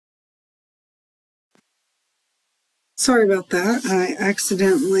Sorry about that. I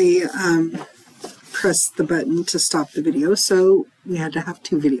accidentally pressed the button to stop the video, so we had to have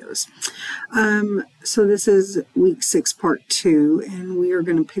two videos. So this is week 6, part 2, and we are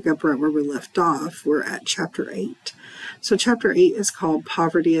going to pick up right where we left off. We're at chapter 8. So chapter 8 is called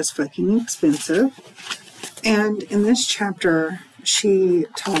Poverty is Fucking Expensive. And in this chapter, she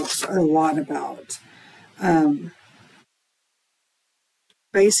talks a lot about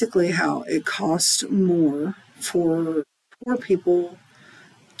basically how it costs more for poor people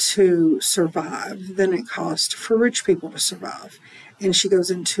to survive than it costs for rich people to survive. And she goes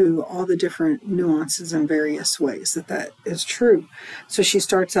into all the different nuances and various ways that is true. So she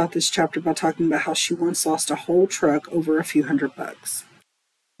starts out this chapter by talking about how she once lost a whole truck over a few $100.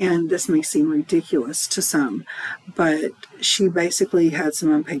 And this may seem ridiculous to some, but she basically had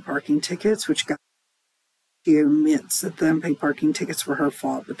some unpaid parking tickets, which she admits that the unpaid parking tickets were her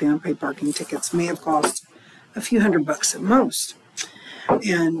fault, but the unpaid parking tickets may have cost a few $100 at most.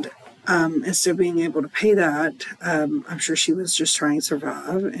 And instead of being able to pay that, I'm sure she was just trying to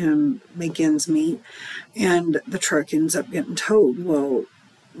survive and make ends meet. And the truck ends up getting towed. Well,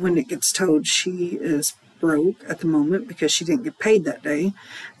 when it gets towed, she is broke at the moment because she didn't get paid that day.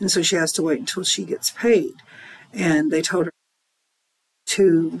 And so she has to wait until she gets paid. And they told her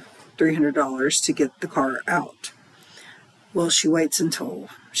 $200-300 to get the car out. Well, she waits until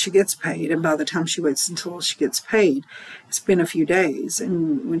she gets paid, and by the time she waits until she gets paid, it's been a few days.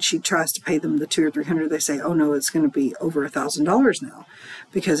 And when she tries to pay them the $200 or $300, they say, "Oh no, it's going to be over $1,000 now,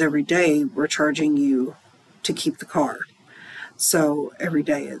 because every day we're charging you to keep the car. So every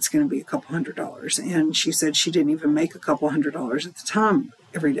day it's going to be a couple $100." And she said she didn't even make a couple $100 at the time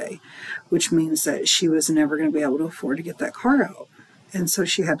every day, which means that she was never going to be able to afford to get that car out. And so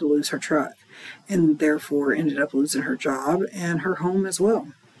she had to lose her truck, and therefore ended up losing her job and her home as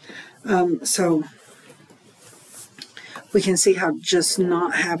well. So we can see how just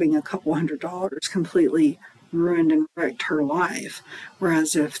not having a couple $100 completely ruined and wrecked her life.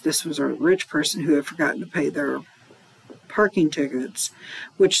 Whereas if this was a rich person who had forgotten to pay their parking tickets,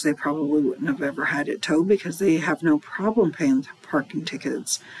 which they probably wouldn't have ever had it towed because they have no problem paying the parking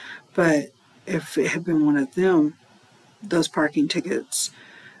tickets. But if it had been one of them, those parking tickets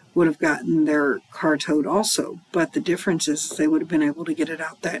would have gotten their car towed also. But the difference is they would have been able to get it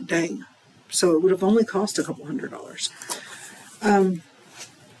out that day. So it would have only cost a couple $100.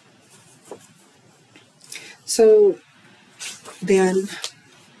 So then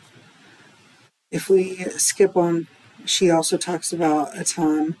if we skip on, she also talks about a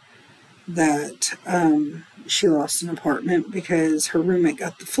time that she lost an apartment because her roommate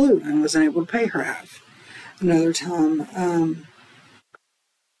got the flu and wasn't able to pay her half. Another time,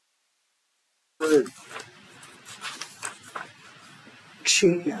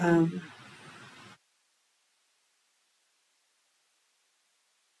 she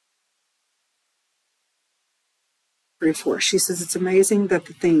she says, "It's amazing that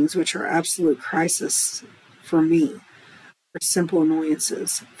the things which are absolute crisis for me are simple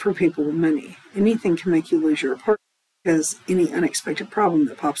annoyances for people with money. Anything can make you lose your apartment because any unexpected problem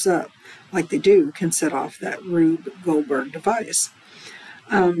that pops up, like they do, can set off that Rube Goldberg device."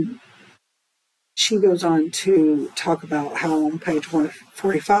 She goes on to talk about how on page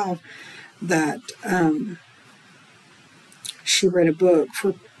 145 that she read a book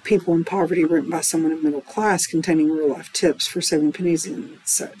for people in poverty written by someone in middle class containing real-life tips for saving pennies and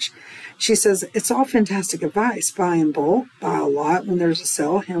such. She says, "It's all fantastic advice. Buy in bulk, buy a lot. When there's a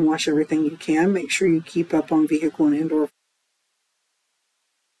sale, hand wash everything you can. Make sure you keep up on vehicle and indoor."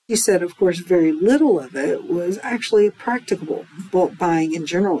 She said, of course, very little of it was actually practicable. Bulk buying in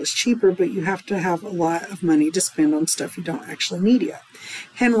general is cheaper, but you have to have a lot of money to spend on stuff you don't actually need yet.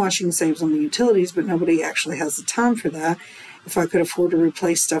 Hand washing saves on the utilities, but nobody actually has the time for that. If I could afford to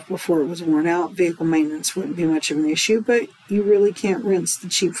replace stuff before it was worn out, vehicle maintenance wouldn't be much of an issue, but you really can't rinse the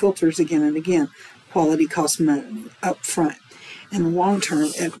cheap filters again and again. Quality costs money up front. In the long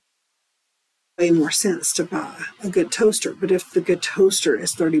term, it way more sense to buy a good toaster. But if the good toaster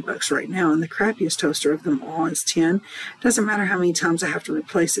is $30 right now and the crappiest toaster of them all is 10, it doesn't matter how many times I have to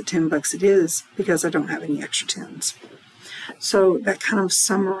replace it, $10 it is, because I don't have any extra 10s. So that kind of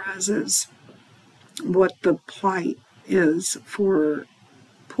summarizes what the plight is for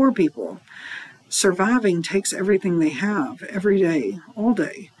poor people. Surviving takes everything they have every day, all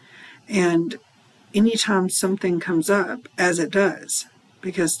day. And anytime something comes up, as it does,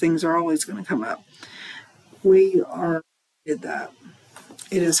 because things are always going to come up, we are did that.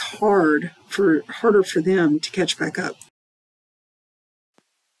 It is harder for them to catch back up.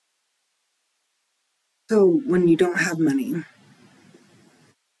 So when you don't have money,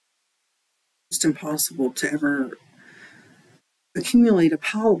 it's impossible to ever accumulate a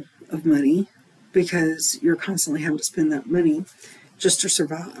pile of money because you're constantly having to spend that money just to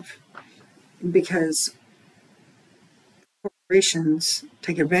survive. Because corporations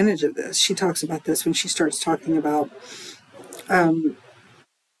take advantage of this. She talks about this when she starts talking about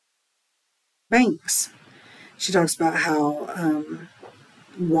banks. She talks about how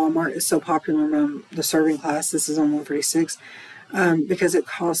Walmart is so popular among the serving class. This is on 146 because it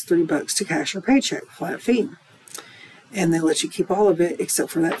costs $3 to cash your paycheck, flat fee, and they let you keep all of it except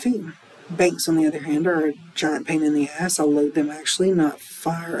for that fee. Banks, on the other hand, are a giant pain in the ass. I'll load them actually, not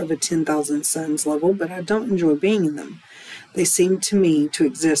fire of a 10,000 suns level, but I don't enjoy being in them. They seem to me to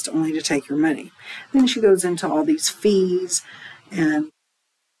exist only to take your money. Then she goes into all these fees, and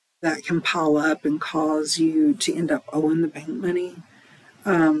that can pile up and cause you to end up owing the bank money.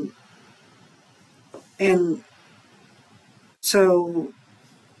 And so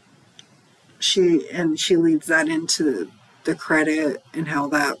she leads that into the credit and how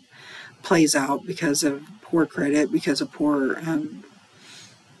that plays out because of poor credit, because of poor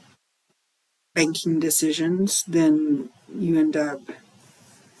banking decisions. Then you end up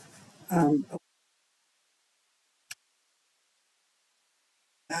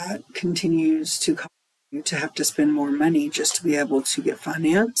that continues to cause you to have to spend more money just to be able to get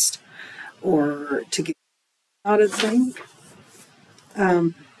financed or to get out of the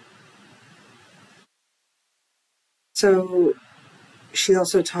bank. So she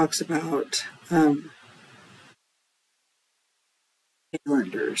also talks about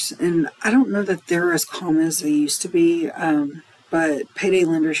lenders, and I don't know that they're as common as they used to be, but payday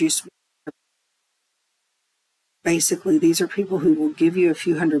lenders used to be basically, these are people who will give you a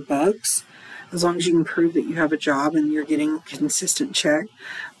few $100 as long as you can prove that you have a job and you're getting a consistent check,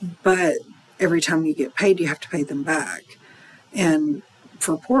 but every time you get paid you have to pay them back. And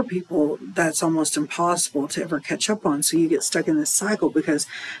for poor people, that's almost impossible to ever catch up on. So you get stuck in this cycle because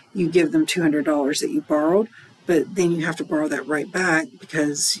you give them $200 that you borrowed, but then you have to borrow that right back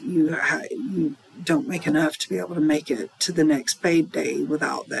because you don't make enough to be able to make it to the next payday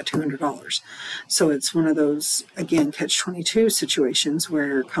without that $200. So it's one of those, again, catch-22 situations where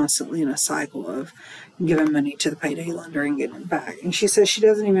you're constantly in a cycle of giving money to the payday lender and getting it back. And she says she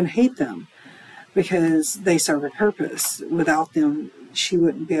doesn't even hate them because they serve a purpose. Without them, she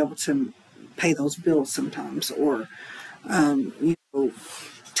wouldn't be able to pay those bills sometimes, or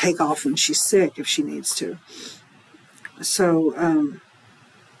take off when she's sick if she needs to. So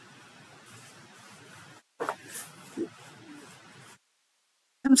it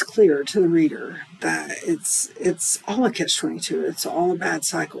becomes clear to the reader that it's all a catch-22. It's all a bad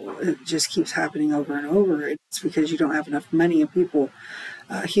cycle. It just keeps happening over and over. It's because you don't have enough money, and people,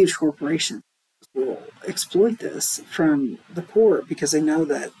 huge corporations, will exploit this from the poor because they know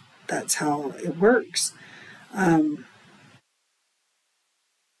that that's how it works.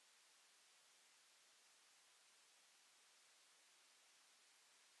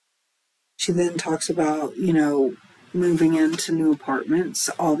 She then talks about, moving into new apartments,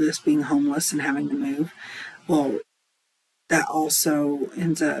 all this being homeless and having to move. Well, that also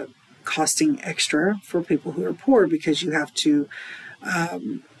ends up costing extra for people who are poor because you have to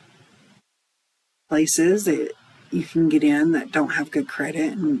places that you can get in that don't have good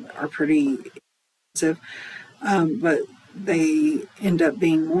credit and are pretty expensive, but they end up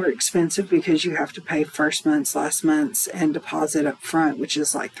being more expensive because you have to pay first month's, last month's, and deposit up front, which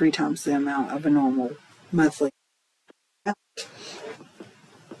is like 3 times the amount of a normal monthly.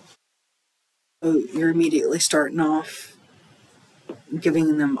 So you're immediately starting off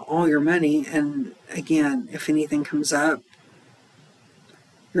giving them all your money, and again, if anything comes up,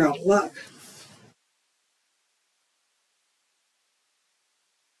 you're out of luck.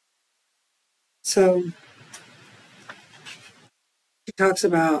 So she talks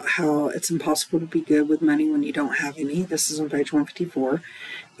about how it's impossible to be good with money when you don't have any. This is on page 154.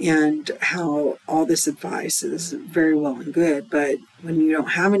 And how all this advice is very well and good, but when you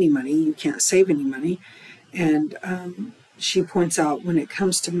don't have any money, you can't save any money. And she points out when it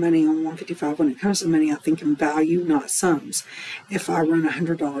comes to money on 155, when it comes to money, I think in value, not sums. If I run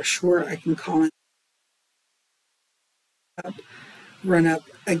 $100 short, I can call it run up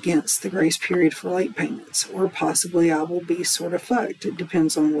against the grace period for late payments, or possibly I will be sort of fucked. It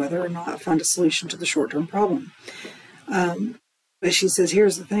depends on whether or not I find a solution to the short-term problem. But she says,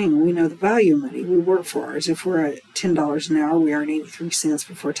 here's the thing, we know the value of money. We work for ours. If we're at $10 an hour, we earn 83 cents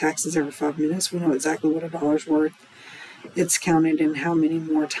before taxes every 5 minutes. We know exactly what a dollar's worth. It's counted in how many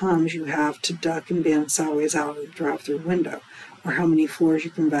more times you have to duck and bend sideways out of the drive-through window, or how many floors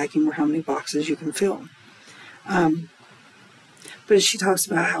you can vacuum, or how many boxes you can fill. But she talks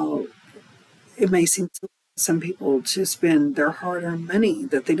about how it may seem some people to spend their hard-earned money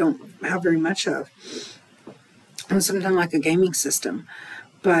that they don't have very much of on something like a gaming system.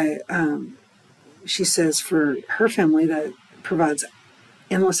 But she says for her family that provides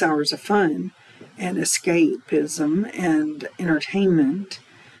endless hours of fun and escapism and entertainment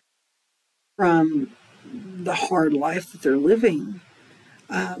from the hard life that they're living.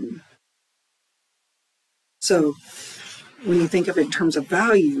 So when you think of it in terms of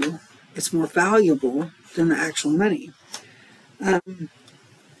value, it's more valuable than the actual money. So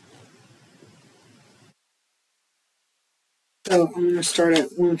I'm going to start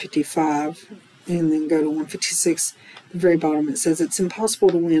at 155 and then go to 156. At the very bottom it says it's impossible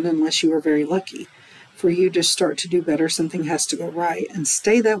to win unless you are very lucky. For you to start to do better, something has to go right and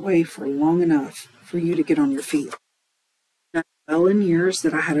stay that way for long enough for you to get on your feet. Well, in years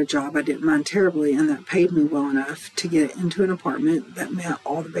that I had a job I didn't mind terribly and that paid me well enough to get into an apartment that met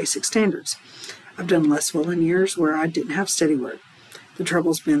all the basic standards. I've done less well in years where I didn't have steady work. The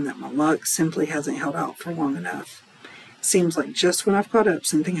trouble's been that my luck simply hasn't held out for long enough. It seems like just when I've caught up,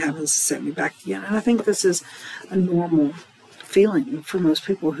 something happens to set me back again. And I think this is a normal feeling for most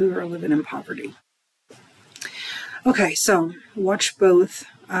people who are living in poverty. Okay, so watch both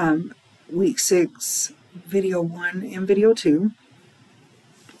week 6 video 1 and video 2.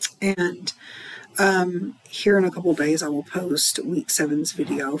 And here in a couple days I will post week 7's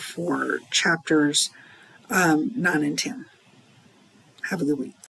video for chapters 9 and 10. Have a good week.